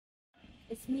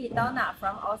It's me, Donna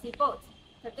from Allsea Boats.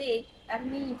 Today, let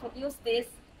me introduce this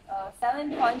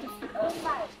 7.5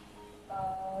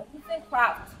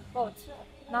 Ethancraft boat.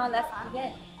 Now let's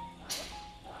begin.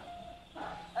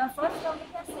 First, we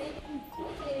can see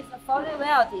it is fully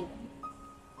welded.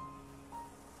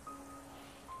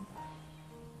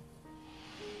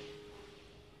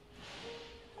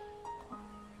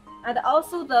 And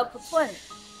also the twin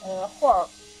hole,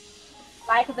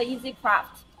 like the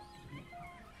Ethancraft,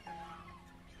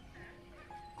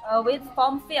 with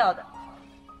foam field.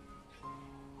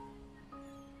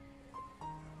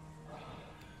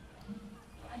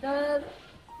 And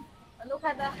look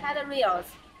at the head rails.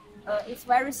 It's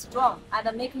very strong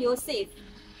and make you safe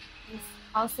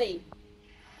on sea.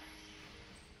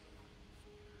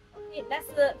 Okay, let's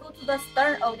go to the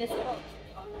stern of this boat.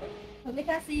 So we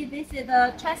can see this is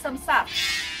the transom shaft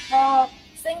for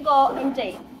single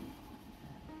engine,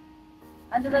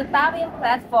 and the diving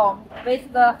platform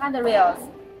with the handrails,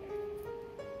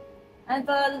 and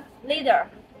the ladder.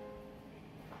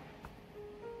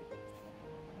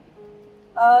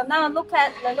 Now look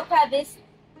at this.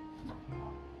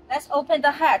 Let's open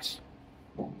the hatch,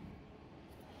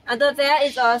 and there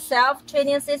is a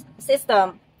self-training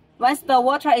system. Once the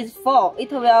water is full,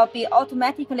 it will be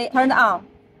automatically turned on.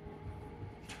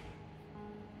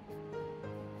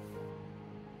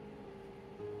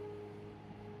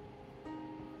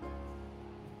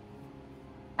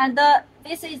 And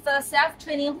this is the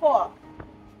self-training hole.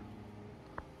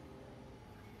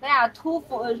 There are two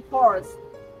holes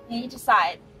in each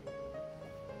side.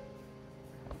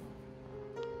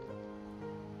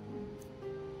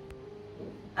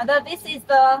 And this is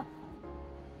the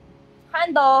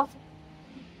handle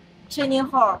training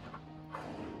hole.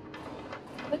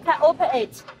 We can open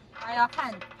it by your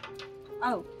hand.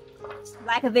 Oh,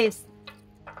 like this.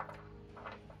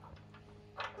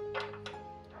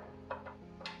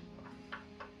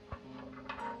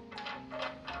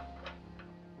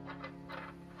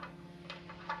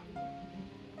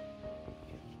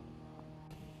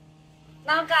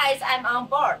 Now guys, I'm on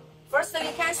board. First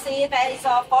we can see that it's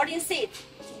a 14 seat.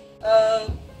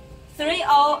 3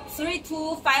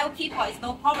 to 5 people is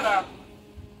no problem.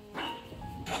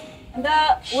 And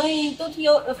when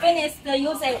you finish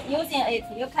using it,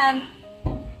 you can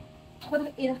put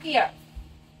it here.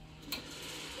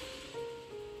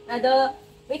 And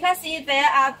we can see there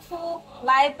are two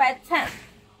live bed tanks.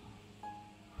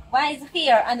 One is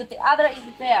here and the other is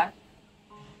there.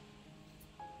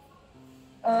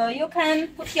 You can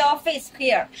put your face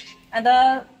here, and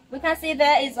we can see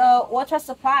there is a water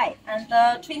supply and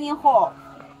a training hole.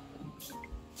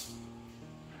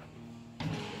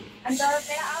 And there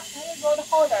are 3 rod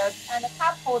holders and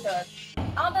cup holders.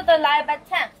 Under the live bed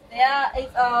tank, there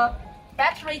is a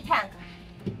battery tank.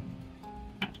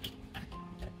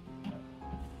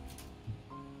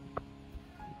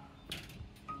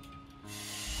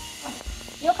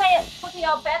 You can put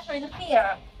your battery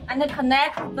here and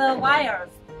connect the wires.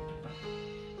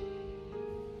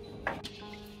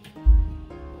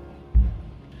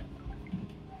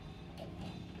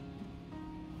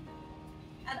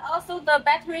 And also the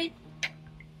battery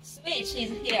switch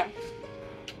is here.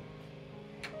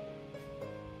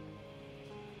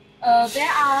 There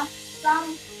are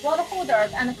some rod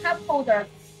holders and cup holders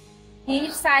in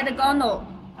each side gunnel.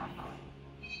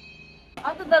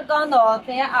 Under the gunnel,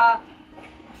 there are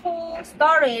 2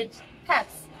 storage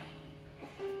tanks.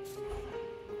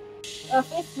 A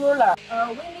fish ruler.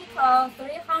 We need a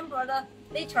 300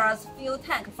 liters fuel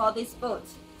tank for this boat.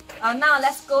 Now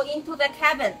let's go into the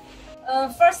cabin.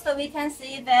 First we can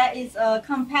see there is a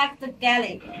compact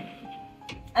galley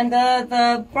and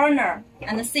the burner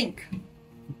and the sink.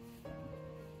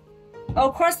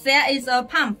 Of course there is a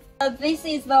pump. This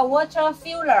is the water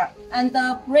filler and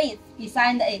the brace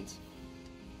beside it.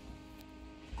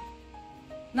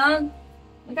 Now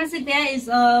you can see there is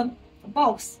a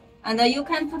box, and you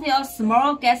can put your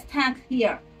small gas tank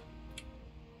here.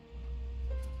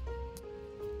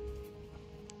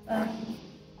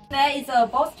 There is a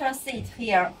booster seat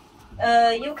here.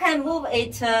 You can move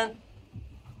it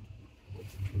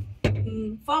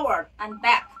forward and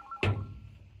back,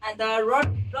 and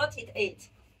rotate it.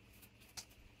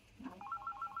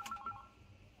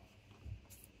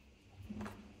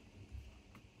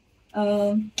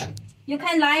 You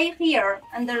can lie here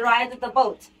and ride the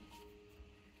boat.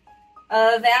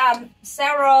 There are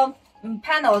several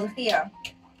panels here.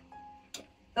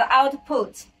 The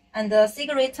output and the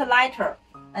cigarette lighter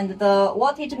and the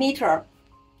wattage meter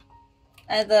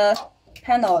and the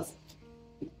panels.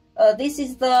 This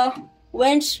is the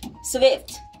winch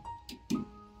swift.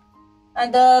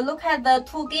 And look at the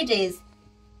 2 gauges.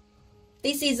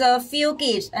 This is a fuel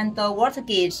gauge and the water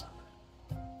gauge,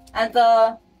 and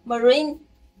the marine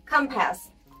compass.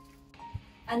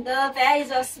 And there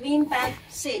is a swing back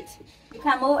seat. You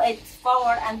can move it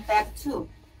forward and back too.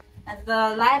 And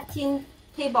the lifting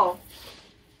table.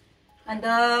 And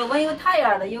when you're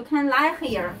tired, you can lie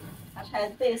here, such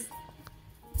as this,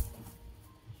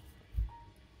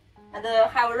 and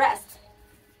have a rest.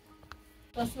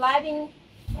 The sliding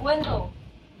window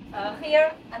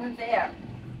here and there,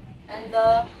 and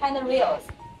the handrails,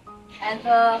 and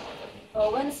the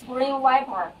windscreen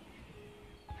wiper.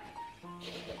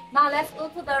 Now let's go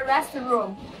to the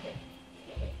restroom.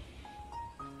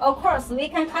 Of course, we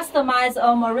can customize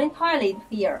a marine toilet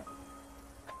here.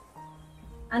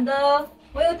 And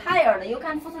when you're tired, you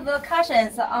can put the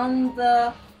cushions on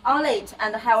the outlet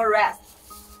and have a rest.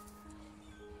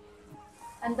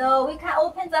 And we can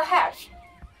open the hatch.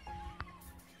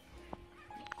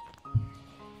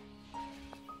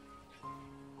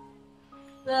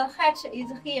 The hatch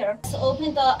is here. Let's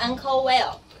open the anchor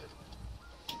well.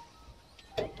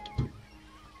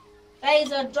 There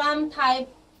is a drum type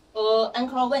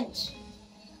anchor winch.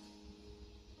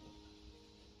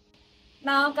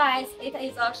 Now guys, it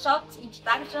is a short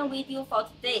introduction video for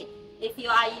today. If you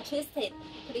are interested,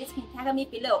 please contact me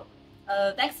below.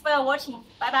 Thanks for watching.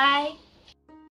 Bye bye.